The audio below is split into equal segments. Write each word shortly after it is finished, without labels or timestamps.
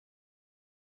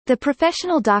The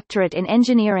Professional Doctorate in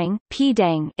Engineering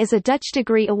 (PDEng) is a Dutch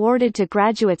degree awarded to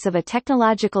graduates of a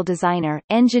technological designer,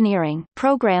 engineering,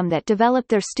 program that develop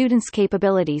their students'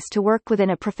 capabilities to work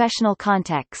within a professional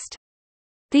context.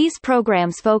 These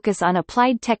programs focus on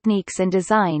applied techniques and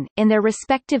design, in their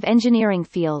respective engineering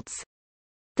fields.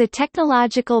 The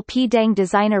technological PDEng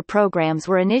designer programs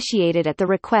were initiated at the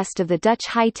request of the Dutch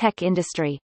high-tech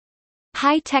industry.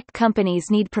 High-tech companies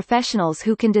need professionals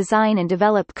who can design and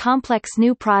develop complex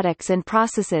new products and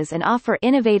processes and offer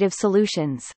innovative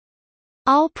solutions.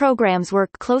 All programs work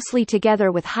closely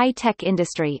together with high-tech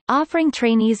industry, offering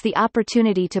trainees the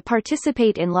opportunity to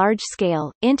participate in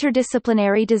large-scale,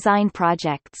 interdisciplinary design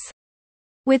projects.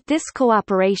 With this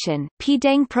cooperation,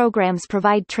 PDEng programs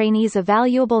provide trainees a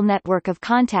valuable network of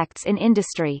contacts in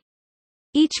industry.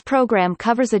 Each program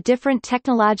covers a different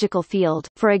technological field,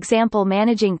 for example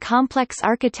managing complex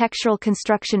architectural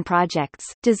construction projects,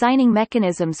 designing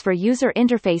mechanisms for user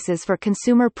interfaces for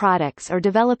consumer products or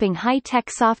developing high-tech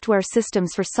software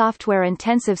systems for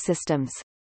software-intensive systems.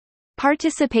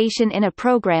 Participation in a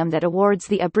program that awards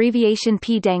the abbreviation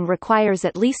PDEng requires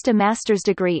at least a master's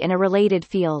degree in a related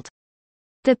field.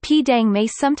 The PDEng may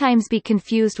sometimes be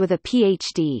confused with a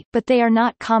PhD, but they are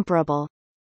not comparable.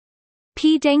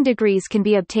 PDEng degrees can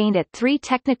be obtained at 3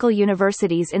 technical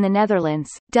universities in the Netherlands: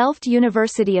 Delft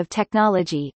University of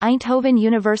Technology, Eindhoven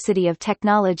University of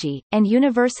Technology, and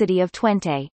University of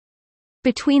Twente.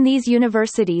 Between these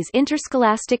universities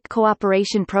interscholastic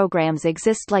cooperation programs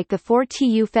exist like the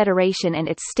 4TU Federation and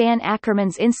its Stan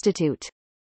Akkermans Institute.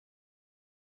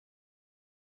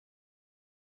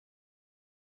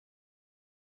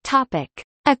 Topic: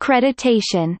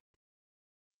 Accreditation.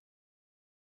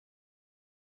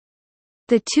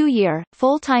 The 2-year,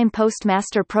 full-time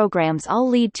postmaster programs all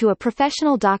lead to a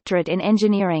professional doctorate in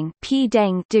engineering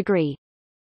 (PDEng) degree.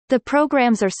 The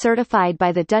programs are certified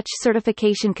by the Dutch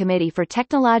Certification Committee for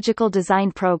Technological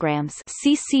Design Programs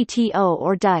 (CCTO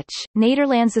or Dutch,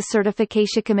 Nederlandse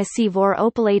Certificatiecommissie voor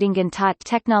Opleidingen tot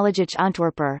Technologische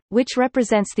Ontwerper), which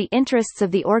represents the interests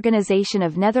of the Organization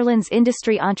of Netherlands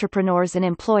Industry Entrepreneurs and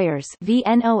Employers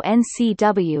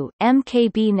 (VNONCW,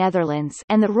 MKB Netherlands)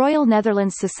 and the Royal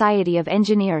Netherlands Society of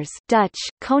Engineers (Dutch,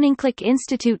 Koninklijk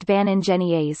Instituut van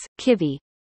Ingenieurs, KIVI).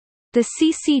 The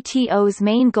CCTO's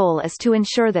main goal is to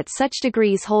ensure that such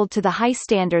degrees hold to the high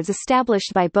standards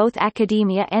established by both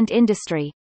academia and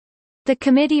industry. The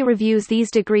committee reviews these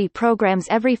degree programs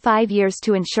every 5 years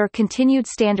to ensure continued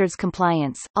standards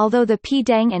compliance. Although the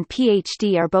PDEng and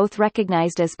PhD are both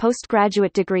recognized as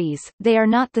postgraduate degrees, they are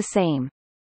not the same.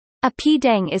 A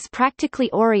PDEng is practically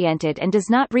oriented and does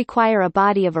not require a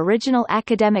body of original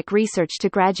academic research to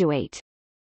graduate.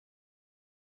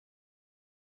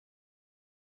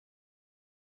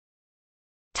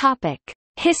 Topic: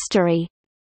 History.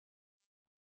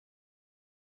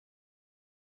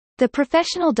 The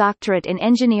Professional Doctorate in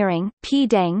Engineering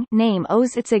 (PDEng) name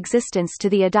owes its existence to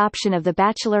the adoption of the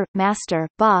bachelor, master,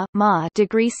 ma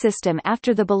degree system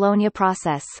after the Bologna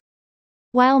process.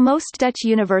 While most Dutch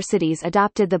universities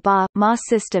adopted the ma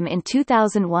system in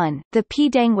 2001, the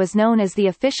PDEng was known as the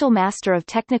official Master of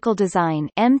Technical Design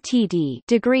 (MTD)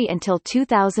 degree until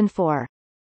 2004.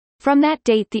 From that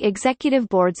date the executive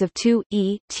boards of TU,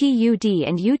 TUD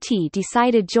and UT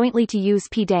decided jointly to use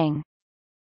PDEng.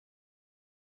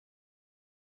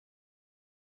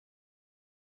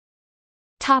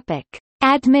 Topic: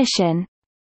 Admission.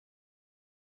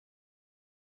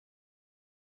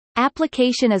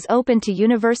 Application is open to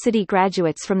university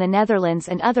graduates from the Netherlands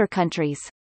and other countries.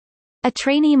 A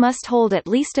trainee must hold at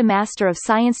least a Master of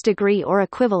Science degree or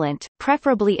equivalent,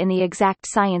 preferably in the exact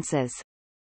sciences.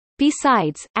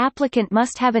 Besides, applicant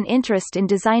must have an interest in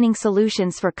designing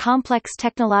solutions for complex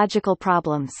technological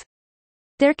problems.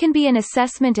 There can be an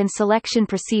assessment and selection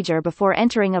procedure before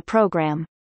entering a program.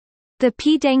 The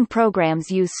PDEng programs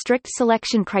use strict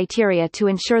selection criteria to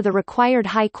ensure the required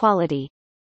high quality.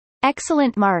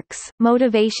 Excellent marks,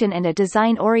 motivation and a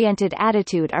design-oriented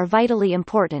attitude are vitally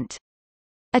important.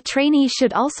 A trainee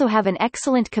should also have an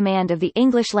excellent command of the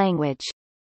English language.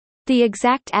 The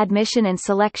exact admission and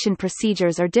selection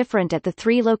procedures are different at the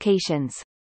 3 locations.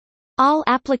 All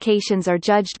applications are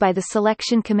judged by the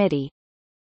selection committee.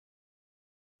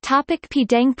 Topic: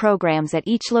 PDEng programs at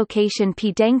each location.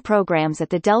 PDEng programs at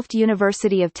the Delft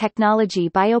University of Technology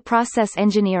Bioprocess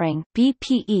Engineering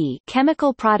 (BPE),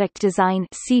 Chemical Product Design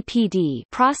 (CPD),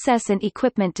 Process and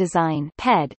Equipment Design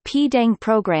 (PED). PDEng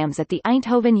programs at the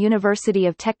Eindhoven University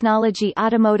of Technology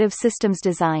Automotive Systems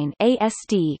Design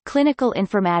 (ASD), Clinical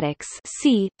Informatics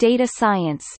 (C), Data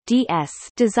Science (DS),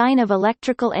 Design of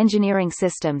Electrical Engineering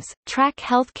Systems, Track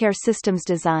Healthcare Systems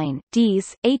Design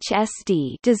 (DES),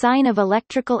 HSD, Design of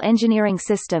Electrical Engineering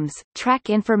Systems, Track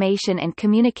Information and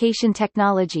Communication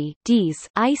Technology (DES),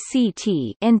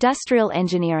 ICT, Industrial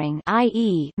Engineering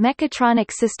 (IE),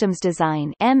 Mechatronic Systems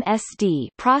Design (MSD),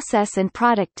 Process and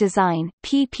Product Design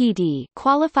 (PPD),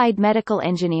 Qualified Medical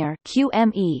Engineer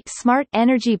 (QME), Smart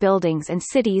Energy Buildings and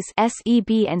Cities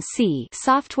 (SEB&C),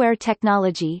 Software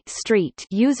Technology (STREET),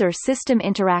 User System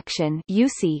Interaction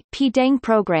 (UC), PDEng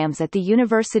programs at the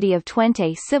University of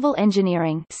Twente, Civil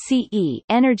Engineering (CE),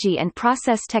 Energy and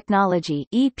Process Technology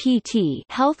 (EPT),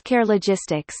 Healthcare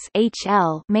Logistics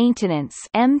 (HL), Maintenance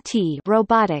 (MT),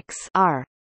 Robotics (R).